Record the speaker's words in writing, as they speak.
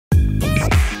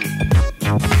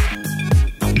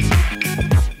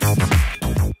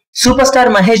Super star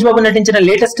Mahesh Babu నటించిన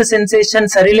latest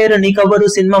sensation Sarileru Neekevvaru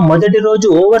cinema మొదటి రోజు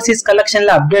ఓవర్సీస్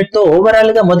కలెక్షన్ల అప్డేట్ తో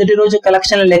ఓవరాల్ గా మొదటి రోజు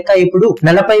కలెక్షన్ల లెక్క ఇప్పుడు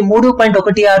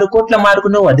 43.16 కోట్ల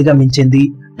మార్కును అధిగమించింది.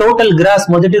 టోటల్ గ్రాస్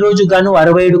మొదటి రోజు గాను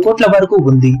 67 కోట్ల వరకు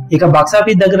ఉంది. ఇక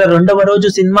బాక్సాఫీస్ దగ్గర రెండవ రోజు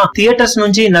సినిమా థియేటర్స్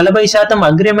నుంచి 40%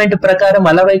 అగ్రిమెంట్ ప్రకారం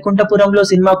అలవైకుంఠపురంలో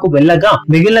సినిమాకు వెళ్లగా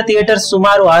మిగిలిన థియేటర్స్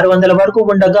సుమారు 600 వరకు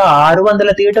ఉండగా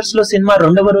 600 థియేటర్స్ లో సినిమా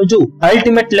రెండవ రోజు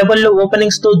అల్టిమేట్ లెవెల్లో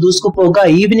ఓపెనింగ్స్ తో దూసుకుపోగా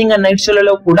ఈవినింగ్ అండ్ నైట్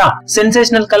షోలలో కూడా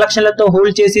సెన్సేషనల్ కలెక్షన్లతో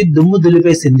హోల్డ్ చేసి దుమ్ము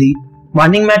దులిపేసింది.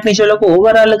 మార్నింగ్ మ్యాట్నీ షోలకు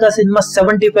ఓవరాల్ గా సినిమా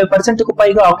 75% కు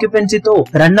పైగా ఆక్యుపెన్సీతో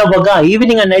రన్ అవ్వగా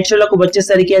ఈవినింగ్ అండ్ నైట్ షోలకు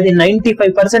వచ్చేసరికి అది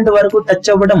 95% వరకు టచ్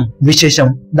అవ్వడం విశేషం.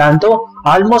 దాంతో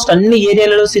ఆల్మోస్ట్ అన్ని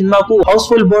ఏరియాలలో సినిమాకు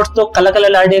హౌస్ఫుల్ బోర్డ్స్ తో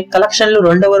కలకలలాడే కలెక్షన్లు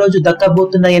రెండవ రోజు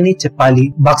దక్కబోతున్నాయని చెప్పాలి.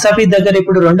 బాక్సాఫీస్ దగ్గర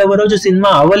ఇప్పుడు రెండవ రోజు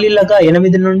సినిమా అవలీలగా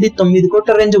 8 నుండి 9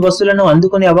 కోట్ల రేంజ్ వసూలను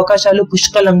అందుకునే అవకాశాలు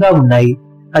పుష్కలంగా ఉన్నాయి.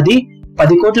 అది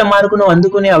 10 కోట్ల మార్కును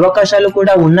అందుకునే అవకాశాలు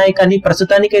కూడా ఉన్నాయి. కానీ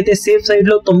ప్రస్తుతానికైతే సేఫ్ సైడ్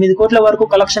లో 9 కోట్ల వరకు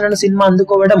కలెక్షన్లను సినిమా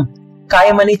అందుకోవడం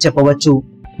ఖాయమని చెప్పవచ్చు.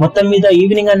 మొత్తం మీద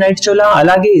ఈవినింగ్ అండ్ నైట్ షోలా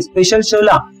అలాగే special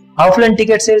shola offline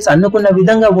ticket sales అనుకున్న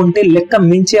విధంగా ఉంటే లెక్క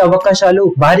మించే అవకాశాలు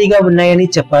భారీగా ఉన్నాయని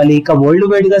చెప్పాలి. ఇక వరల్డ్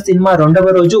వైడ్ గా సినిమా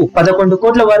రెండవ రోజు 11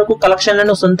 కోట్ల వరకు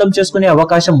కలెక్షన్లను సొంతం చేసుకునే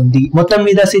అవకాశం ఉంది. మొత్తం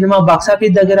మీద సినిమా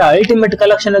బాక్సాఫీస్ దగ్గర అల్టిమేట్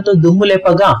కలెక్షన్లతో దుమ్ము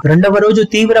లేపగా రెండవ రోజు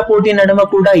తీవ్ర పోటీ నడుమ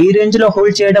కూడా ఈ రేంజ్ లో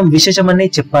హోల్డ్ చేయడం విశేషమని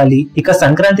చెప్పాలి. ఇక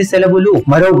సంక్రాంతి సెలవులు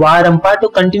మరో వారం పాటు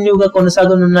కంటిన్యూగా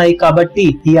కొనసాగనున్నాయి కాబట్టి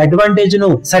ఈ అడ్వాంటేజ్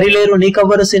ను సరిలేరు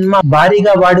నీకెవ్వరు సినిమా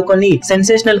భారీగా వాడుకొని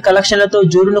సెన్సేషనల్ కలెక్షన్లతో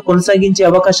జోరును కొనసాగించే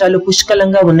అవకాశాలు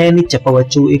పుష్కలంగా ఉన్నాయని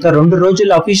చెప్పవచ్చు. ఇక 2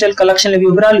 రోజుల అఫీషియల్ కలెక్షన్ల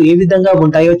వివరాలు ఏ విధంగా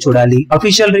ఉంటాయో చూడాలి.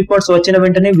 అఫీషియల్ రిపోర్ట్స్ వచ్చిన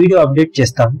వెంటనే వీడియో అప్డేట్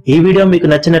చేస్తాం. ఈ వీడియో మీకు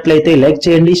నచ్చినట్లయితే లైక్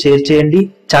చేయండి, షేర్ చేయండి,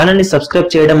 ఛానల్ ని సబ్స్క్రైబ్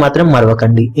చేయడం మాత్రం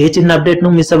మరవకండి. ఏ చిన్న అప్డేట్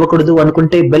ను మిస్ అవ్వకూడదు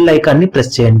అనుకుంటే బెల్ ఐకాన్ ని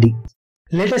ప్రెస్ చేయండి.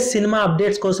 లేటెస్ట్ సినిమా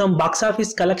అప్డేట్స్ కోసం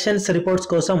బాక్సాఫీస్ కలెక్షన్స్ రిపోర్ట్స్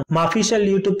కోసం మా అఫీషియల్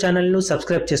యూట్యూబ్ ఛానల్ ను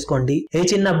సబ్స్క్రైబ్ చేసుకోండి. ఏ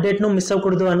చిన్న అప్డేట్ ను మిస్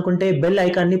అవ్వకూడదు అనుకుంటే బెల్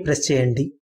ఐకాన్ ని ప్రెస్ చేయండి.